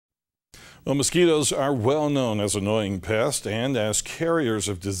Well, mosquitoes are well known as annoying pests and as carriers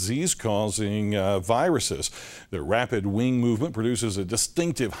of disease-causing viruses. Their rapid wing movement produces a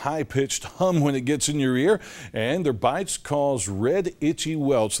distinctive high-pitched hum when it gets in your ear, and their bites cause red, itchy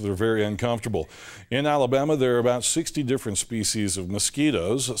welts that are very uncomfortable. In Alabama, there are about 60 different species of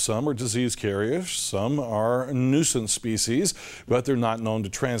mosquitoes. Some are disease carriers, some are nuisance species, but they're not known to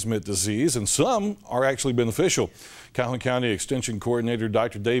transmit disease, and some are actually beneficial. Calhoun County Extension Coordinator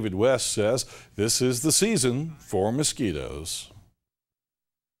Dr. David West says this is the season for mosquitoes.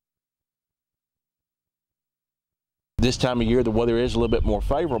 This time of year, the weather is a little bit more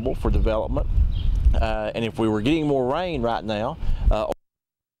favorable for development. And if we were getting more rain right now,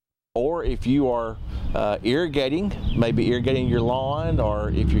 or if you are irrigating, maybe irrigating your lawn, or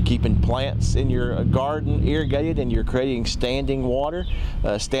if you're keeping plants in your garden irrigated and you're creating standing water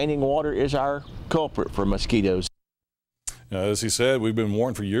is our culprit for mosquitoes. As he said, we've been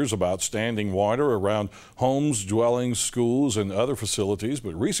warned for years about standing water around homes, dwellings, schools, and other facilities,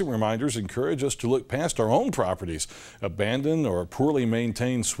 but recent reminders encourage us to look past our own properties. Abandoned or poorly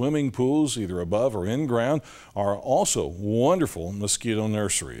maintained swimming pools, either above or in ground, are also wonderful mosquito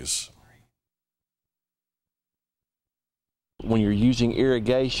nurseries. When you're using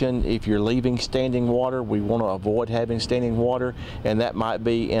irrigation, if you're leaving standing water, we want to avoid having standing water, and that might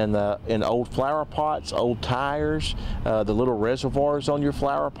be in old flower pots, old tires, the little reservoirs on your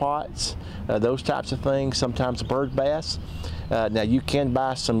flower pots, those types of things, sometimes bird baths. Now you can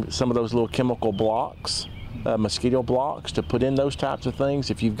buy some of those little chemical blocks, mosquito blocks, to put in those types of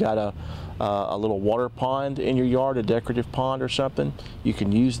things. If you've got a little water pond in your yard, a decorative pond or something, you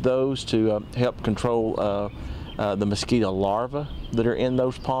can use those to help control the mosquito larvae that are in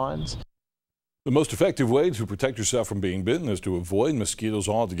those ponds. The most effective way to protect yourself from being bitten is to avoid mosquitoes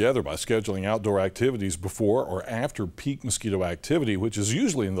altogether by scheduling outdoor activities before or after peak mosquito activity, which is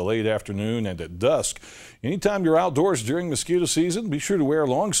usually in the late afternoon and at dusk. Anytime you're outdoors during mosquito season, be sure to wear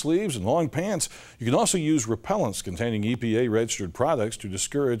long sleeves and long pants. You can also use repellents containing EPA-registered products to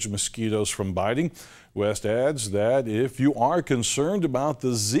discourage mosquitoes from biting. West adds that if you are concerned about the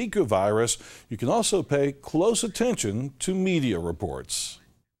Zika virus, you can also pay close attention to media reports.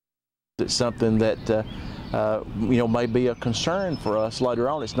 It's something that may be a concern for us later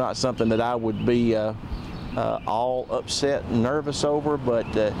on. It's not something that I would be all upset and nervous over, but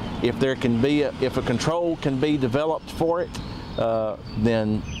if a control can be developed for it,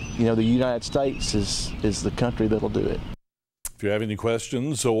 then the United States is the country that'll do it. If you have any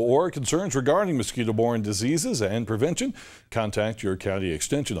questions or concerns regarding mosquito-borne diseases and prevention, contact your county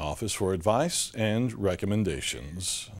extension office for advice and recommendations.